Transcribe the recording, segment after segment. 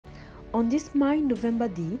On this mild November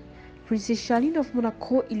day, Princess Charlene of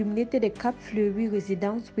Monaco illuminated the Cap Fleuri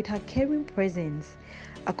residence with her caring presence,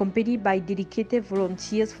 accompanied by dedicated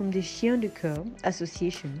volunteers from the Chien de Coeur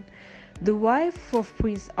Association. The wife of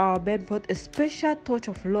Prince Albert brought a special touch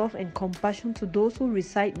of love and compassion to those who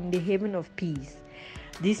reside in the haven of peace.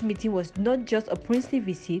 This meeting was not just a princely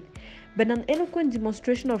visit, but an eloquent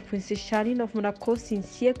demonstration of Princess Charlene of Monaco's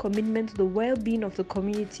sincere commitment to the well-being of the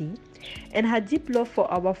community and her deep love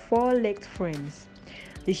for our four-legged friends.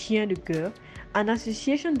 The Chien de Coeur, an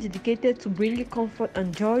association dedicated to bringing comfort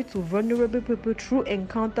and joy to vulnerable people through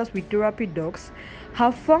encounters with therapy dogs,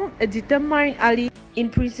 have found a determined ally in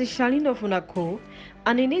Princess Charlene of Monaco,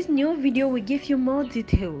 and in this new video we give you more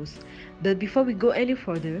details. But before we go any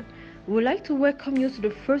further, we would like to welcome you to the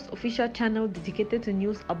first official channel dedicated to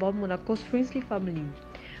news about Monaco's princely family.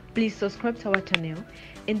 Please subscribe to our channel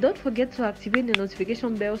and don't forget to activate the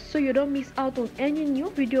notification bell so you don't miss out on any new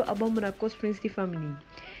video about Monaco's princely family.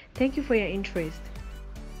 Thank you for your interest.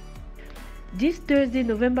 This Thursday,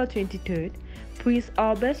 November 23rd, Prince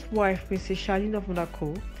Albert's wife, Princess Charlene of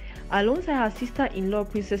Monaco, alongside her sister-in-law,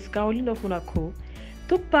 Princess Charlene of Monaco,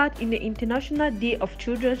 took part in the International Day of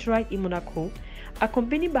Children's Rights in Monaco,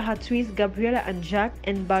 accompanied by her twins Gabriella and Jacques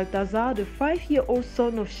and Balthazar, the 5-year-old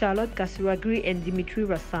son of Charlotte Kasiragri and Dimitri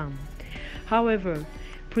Rassam. However,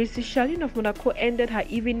 Princess Charlene of Monaco ended her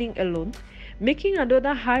evening alone, making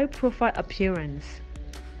another high-profile appearance.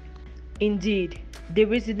 Indeed, the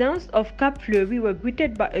residents of Cap Fleuri were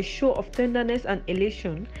greeted by a show of tenderness and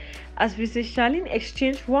elation as Princess Charlene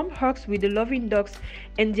exchanged warm hugs with the loving dogs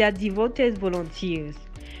and their devoted volunteers.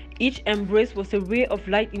 Each embrace was a ray of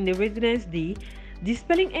light in the residence day,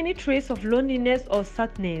 dispelling any trace of loneliness or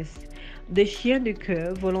sadness. The Chien de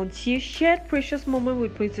Coeur volunteers shared precious moments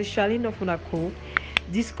with Princess Charlene of Monaco,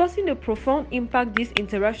 discussing the profound impact this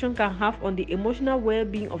interaction can have on the emotional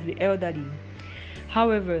well-being of the elderly.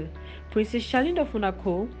 However, Princess Charlene of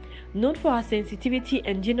Monaco, known for her sensitivity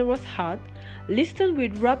and generous heart, listened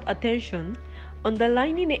with rapt attention,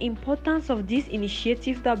 underlining the importance of these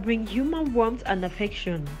initiatives that bring human warmth and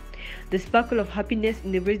affection. The sparkle of happiness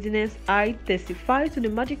in the resident's eye testifies to the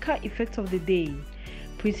magical effects of the day.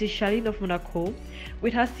 Princess Charlene of Monaco,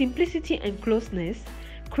 with her simplicity and closeness,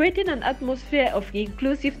 created an atmosphere of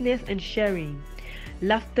inclusiveness and sharing.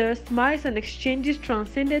 Laughter, smiles, and exchanges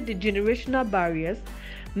transcended the generational barriers,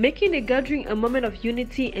 making the gathering a moment of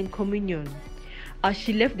unity and communion. As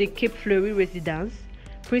she left the Cap Fleuri residence,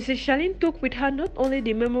 Princess Charlene took with her not only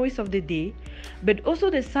the memories of the day, but also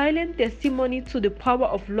the silent testimony to the power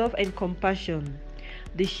of love and compassion.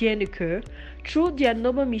 The Chien de Coeur, through their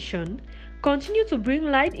noble mission, continue to bring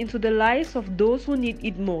light into the lives of those who need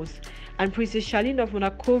it most, and Princess Charlene of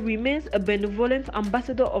Monaco remains a benevolent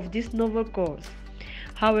ambassador of this noble cause.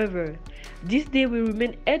 However, this day will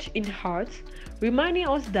remain etched in hearts, reminding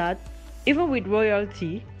us that, even with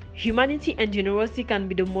royalty, humanity and generosity can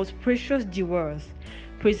be the most precious jewels.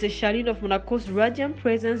 Princess Charlene of Monaco's radiant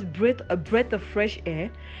presence breathed a breath of fresh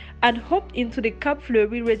air and hopped into the Cap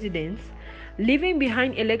Fleuri residence, leaving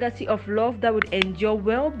behind a legacy of love that would endure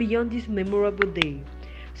well beyond this memorable day.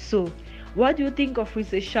 So, what do you think of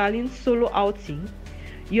Princess Charlene's solo outing?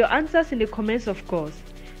 Your answers in the comments, of course.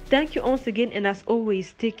 Thank you once again, and as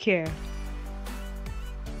always, take care.